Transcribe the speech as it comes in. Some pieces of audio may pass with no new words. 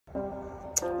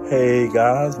Hey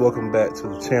guys, welcome back to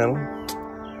the channel.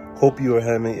 Hope you are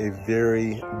having a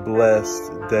very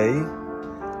blessed day.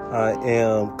 I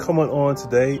am coming on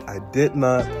today. I did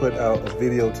not put out a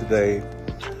video today.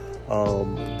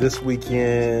 This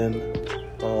weekend,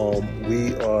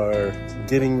 we are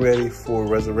getting ready for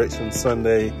Resurrection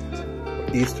Sunday,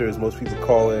 Easter as most people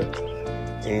call it.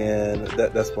 And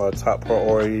that's my top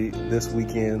priority this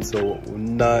weekend. So will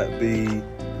not be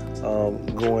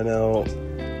going out,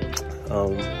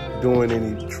 doing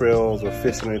any trails or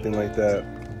fishing or anything like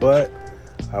that. But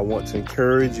I want to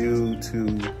encourage you to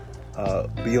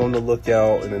be on the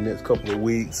lookout in the next couple of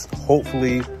weeks.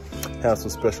 Hopefully have some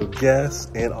special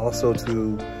guests, and also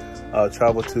to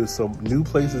travel to some new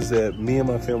places that me and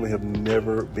my family have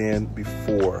never been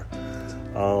before.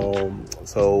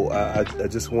 So I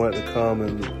just wanted to come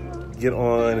and get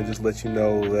on and just let you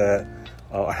know that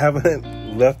I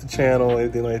haven't left the channel or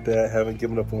anything like that, haven't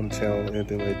given up on the channel or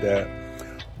anything like that.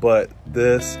 But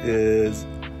this is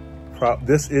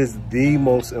the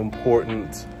most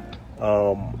important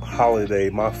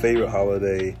holiday, my favorite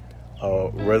holiday,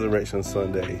 Resurrection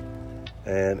Sunday.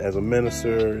 And as a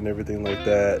minister and everything like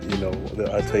that, you know,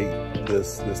 I take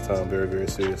this time very, very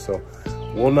serious. So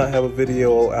we'll not have a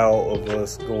video out of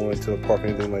us going to the park or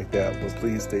anything like that, but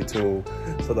please stay tuned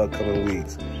for the upcoming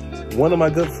weeks. One of my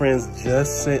good friends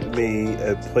just sent me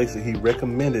a place that he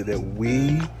recommended that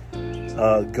we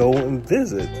go and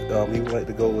visit. He would like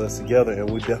to go with us together, and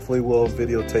we definitely will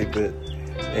videotape it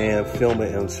and film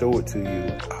it and show it to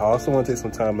you. I also want to take some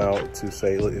time out to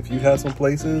say, look, if you have some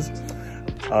places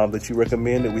that you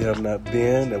recommend that we have not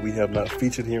been, that we have not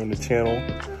featured here on the channel,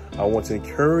 I want to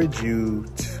encourage you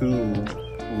to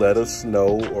let us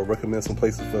know or recommend some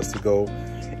places for us to go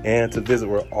and to visit.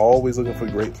 We're always looking for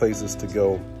great places to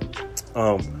go.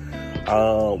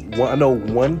 I know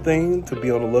one thing to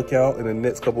be on the lookout in the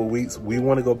next couple of weeks. We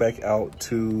want to go back out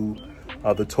to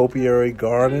the topiary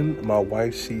garden. My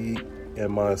wife, she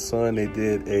and my son, they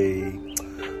did a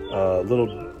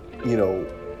little, you know,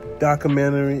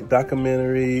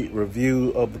 documentary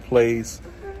review of the place,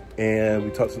 and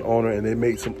we talked to the owner, and they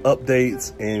made some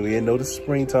updates, and we know this is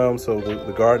springtime, so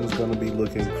the garden's going to be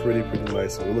looking pretty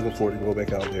nice. So we're looking forward to go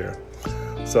back out there.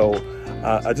 So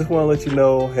I just want to let you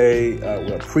know, hey,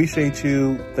 we appreciate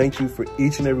you. Thank you for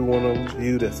each and every one of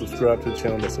you that subscribe to the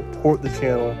channel, that support the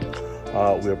channel.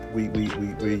 We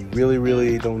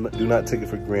really do not take it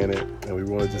for granted, and we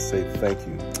want to just say thank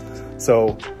you.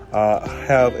 So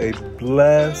have a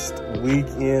blessed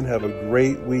weekend. Have a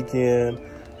great weekend.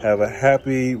 Have a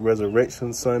happy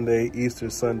Resurrection Sunday, Easter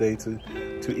Sunday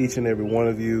to each and every one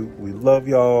of you. We love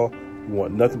y'all. We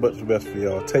want nothing but the best for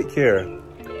y'all. Take care,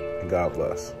 and God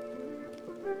bless.